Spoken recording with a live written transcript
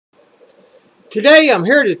Today I'm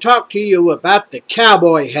here to talk to you about the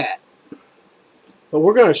cowboy hat. But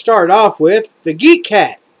we're going to start off with the geek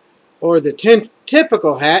hat, or the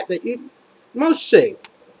typical hat that you most see.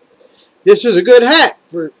 This is a good hat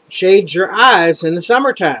for shades your eyes in the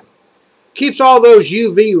summertime. Keeps all those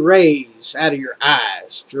UV rays out of your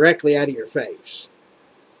eyes, directly out of your face.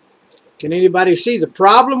 Can anybody see the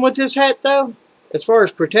problem with this hat though, as far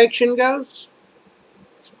as protection goes?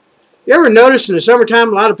 You ever notice in the summertime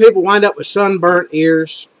a lot of people wind up with sunburnt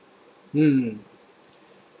ears? Bring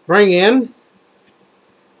in.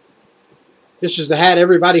 This is the hat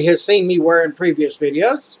everybody has seen me wear in previous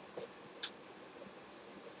videos.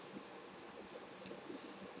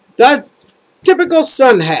 The typical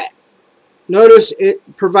sun hat. Notice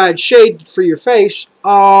it provides shade for your face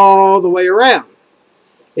all the way around.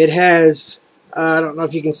 It has, I don't know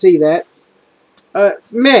if you can see that,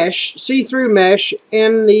 mesh, see-through mesh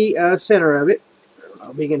in the center of it. I don't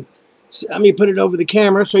know if you can see, let me put it over the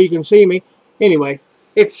camera so you can see me. Anyway,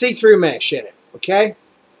 it's see-through mesh in it, okay?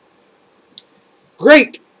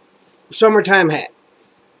 Great summertime hat,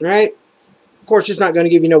 right? Of course, it's not going to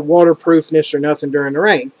give you no waterproofness or nothing during the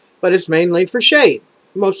rain, but it's mainly for shade.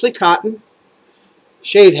 Mostly cotton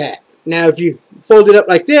shade hat. Now, if you fold it up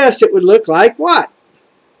like this, it would look like what?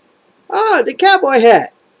 Oh, the cowboy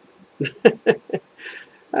hat.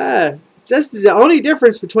 This is the only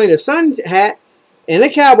difference between a sun hat and a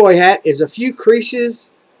cowboy hat is a few creases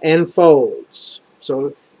and folds.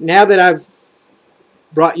 So now that I've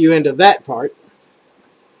brought you into that part,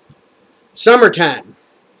 summertime.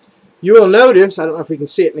 You will notice, I don't know if you can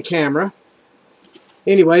see it in the camera.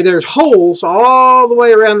 Anyway, there's holes all the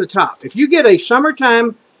way around the top. If you get a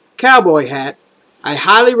summertime cowboy hat, I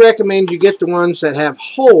highly recommend you get the ones that have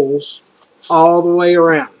holes all the way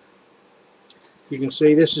around. You can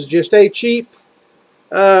see this is just a cheap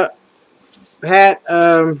hat.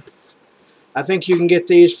 I think you can get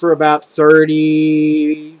these for about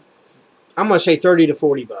 30, I'm going to say 30 to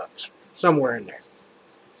 40 bucks. Somewhere in there.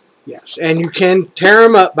 Yes, and you can tear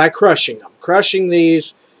them up by crushing them. Crushing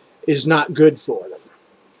these is not good for them.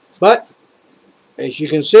 But, as you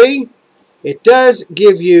can see, it does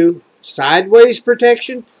give you sideways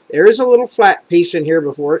protection. There is a little flat piece in here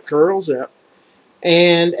before it curls up.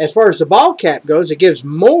 And as far as the ball cap goes, it gives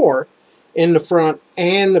more in the front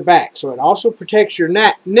and the back. So it also protects your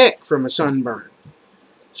neck from a sunburn.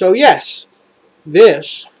 So yes,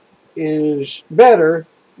 this is better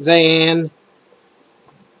than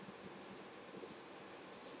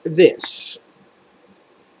this.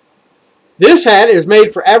 This hat is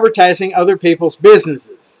made for advertising other people's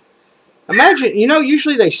businesses. Imagine, you know,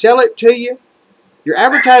 usually they sell it to you. You're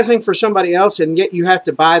advertising for somebody else and yet you have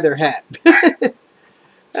to buy their hat.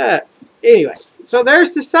 Anyway, so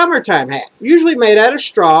there's the summertime hat. Usually made out of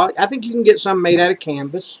straw. I think you can get some made out of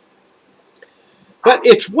canvas. But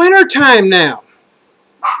it's wintertime now.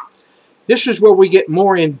 This is where we get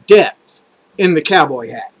more in depth in the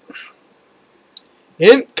cowboy hat.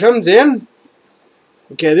 It comes in.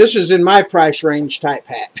 Okay, this is in my price range type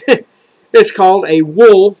hat. It's called a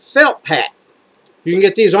wool felt hat. You can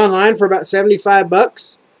get these online for about 75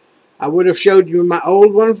 bucks. I would have showed you my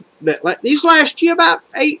old one. These last you about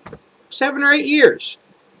 7 or 8 years.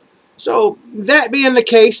 So that being the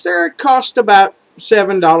case, they cost about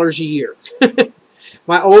 $7 a year.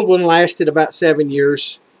 My old one lasted about 7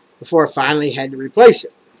 years before I finally had to replace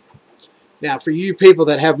it. Now, for you people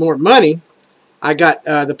that have more money, I got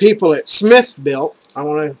the people at Smith Built. I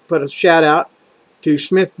want to put a shout out to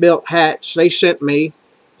Smith Built Hats. They sent me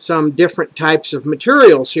some different types of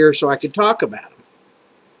materials here so I could talk about them.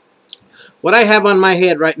 What I have on my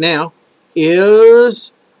head right now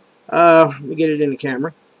is, let me get it in the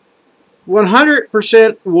camera,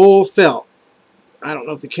 100% wool felt. I don't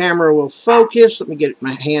know if the camera will focus. Let me get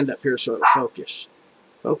my hand up here so it'll focus.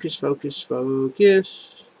 Focus, focus,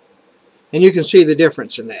 focus. And you can see the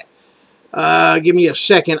difference in that. Give me a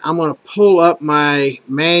second. I'm going to pull up my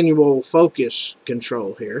manual focus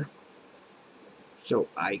control here so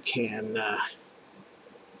I can,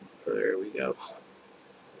 there we go.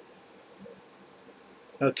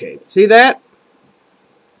 Okay, see that?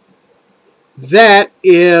 That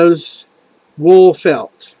is wool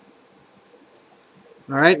felt.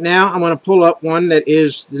 Alright, now I'm going to pull up one that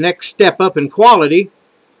is the next step up in quality,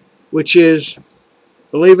 which is,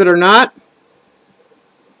 believe it or not,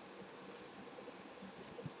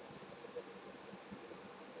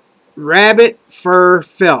 rabbit fur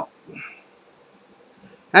felt.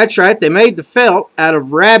 That's right, they made the felt out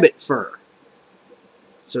of rabbit fur.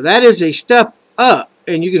 So that is a step up,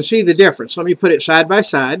 and you can see the difference. Let me put it side by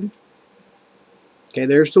side. Okay,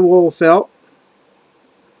 there's the wool felt.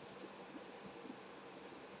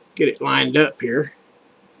 Get it lined up here.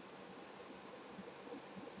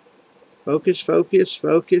 Focus, focus,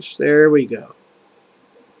 focus. There we go.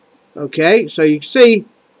 Okay, so you can see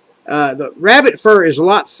the rabbit fur is a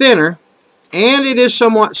lot thinner, and it is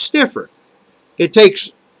somewhat stiffer. It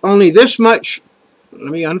takes only this much.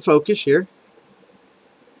 Let me unfocus here.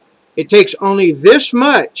 It takes only this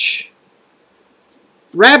much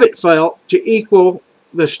rabbit felt to equal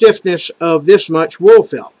the stiffness of this much wool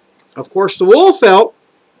felt. Of course, the wool felt,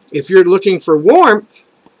 if you're looking for warmth,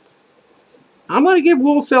 I'm going to give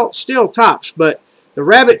wool felt still tops, but the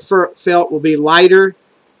rabbit felt will be lighter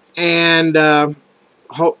and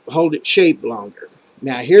hold its shape longer.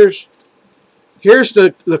 Now here's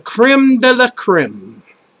the creme de la creme.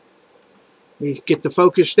 Let me get the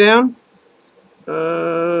focus down.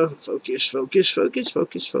 Focus, focus, focus,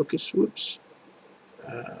 focus, focus. Whoops.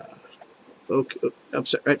 Focus,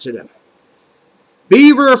 upside down.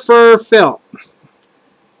 Beaver fur felt.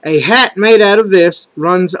 A hat made out of this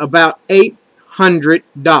runs about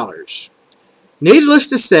 $800. Needless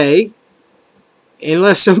to say,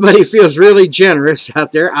 unless somebody feels really generous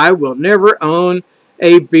out there, I will never own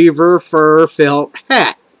a beaver fur felt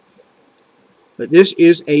hat. But this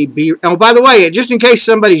is a beaver. Oh, by the way, just in case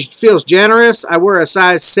somebody feels generous, I wear a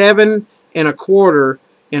size 7 1/4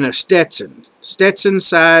 in a Stetson. Stetson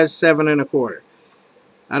size 7 1/4.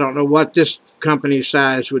 I don't know what this company's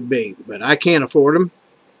size would be, but I can't afford them.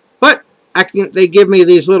 But they give me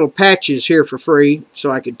these little patches here for free so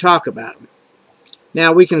I can talk about them.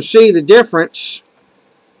 Now we can see the difference.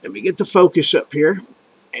 Let me get the focus up here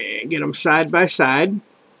and get them side by side.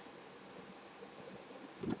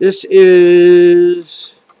 This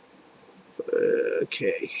is,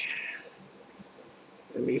 okay,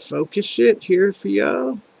 let me focus it here for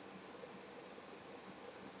y'all.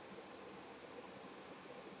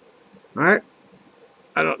 Alright,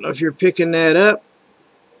 I don't know if you're picking that up.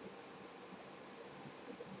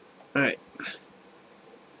 Alright,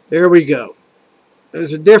 there we go.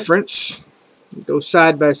 There's a difference. Go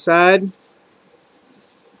side by side.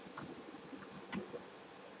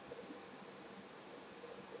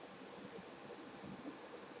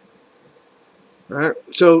 Alright,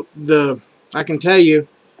 so I can tell you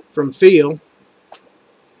from feel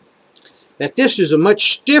that this is a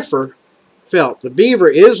much stiffer felt. The beaver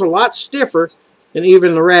is a lot stiffer than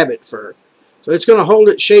even the rabbit fur. So it's going to hold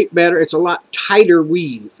its shape better. It's a lot tighter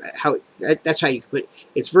weave. That's how you put it.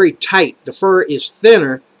 It's very tight. The fur is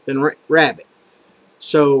thinner than rabbit.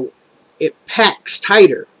 So it packs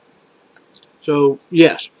tighter. So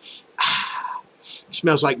yes, it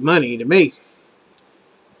smells like money to me.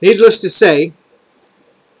 Needless to say,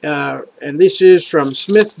 and this is from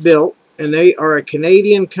Smith Built, and they are a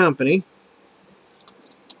Canadian company.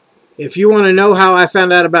 If you want to know how I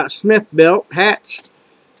found out about Smith Built hats,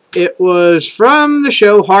 it was from the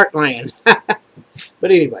show Heartland.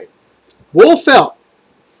 But anyway, wool felt.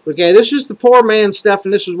 Okay, this is the poor man stuff,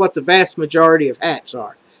 and this is what the vast majority of hats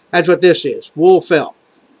are. That's what this is, wool felt.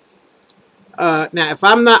 Now, if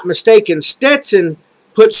I'm not mistaken, Stetson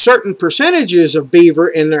puts certain percentages of beaver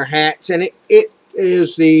in their hats, and it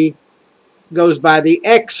goes by the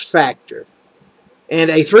X factor, and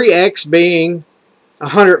a 3X being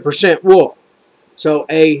 100% wool. So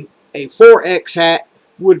a 4X hat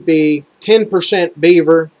would be 10%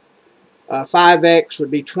 beaver, 5X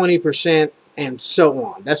would be 20%, and so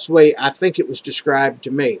on. That's the way I think it was described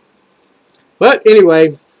to me. But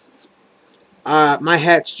anyway, my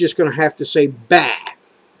hat's just going to have to say bah.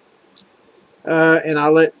 And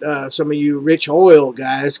I'll let some of you rich oil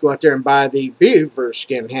guys go out there and buy the beaver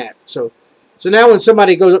skin hat. So now when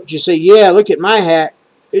somebody goes up to you and say, yeah, look at my hat,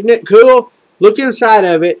 isn't it cool? Look inside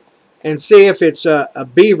of it and see if it's a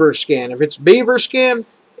beaver skin. If it's beaver skin,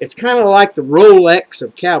 it's kind of like the Rolex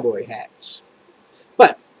of cowboy hats.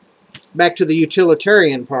 But back to the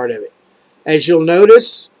utilitarian part of it. As you'll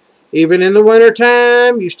notice, even in the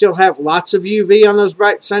wintertime, you still have lots of UV on those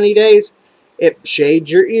bright sunny days. It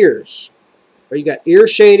shades your ears. Or you got ear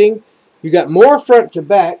shading. You got more front to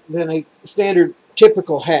back than a standard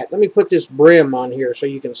typical hat. Let me put this brim on here so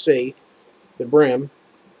you can see the brim.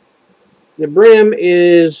 The brim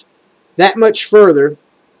is that much further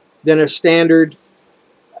than a standard,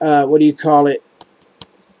 what do you call it,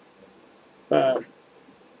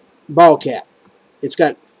 ball cap. It's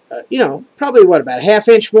got, you know, probably what, about a ½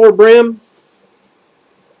 inch more brim.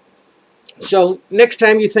 So next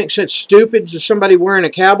time you think such stupid as somebody wearing a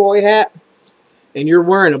cowboy hat and you're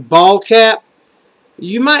wearing a ball cap,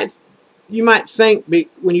 you might think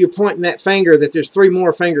when you're pointing that finger that there's 3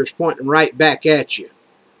 more fingers pointing right back at you.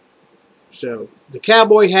 So the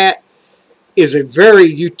cowboy hat is a very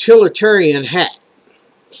utilitarian hat.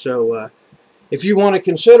 So If you want to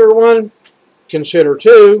consider one, consider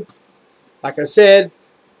two. Like I said,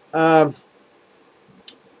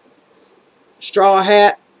 straw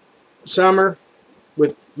hat, summer,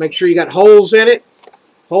 with make sure you got holes in it.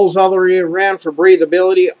 Holes all the way around for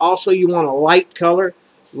breathability. Also, you want a light color.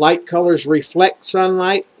 Light colors reflect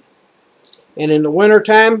sunlight. And in the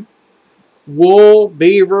wintertime, wool,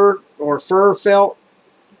 beaver, or fur felt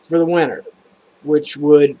for the winter, which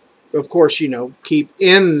would, of course, you know, keep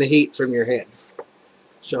in the heat from your head.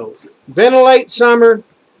 So, ventilate summer,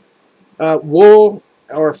 wool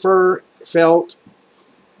or fur felt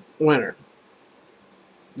winter.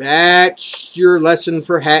 That's your lesson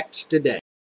for hats today.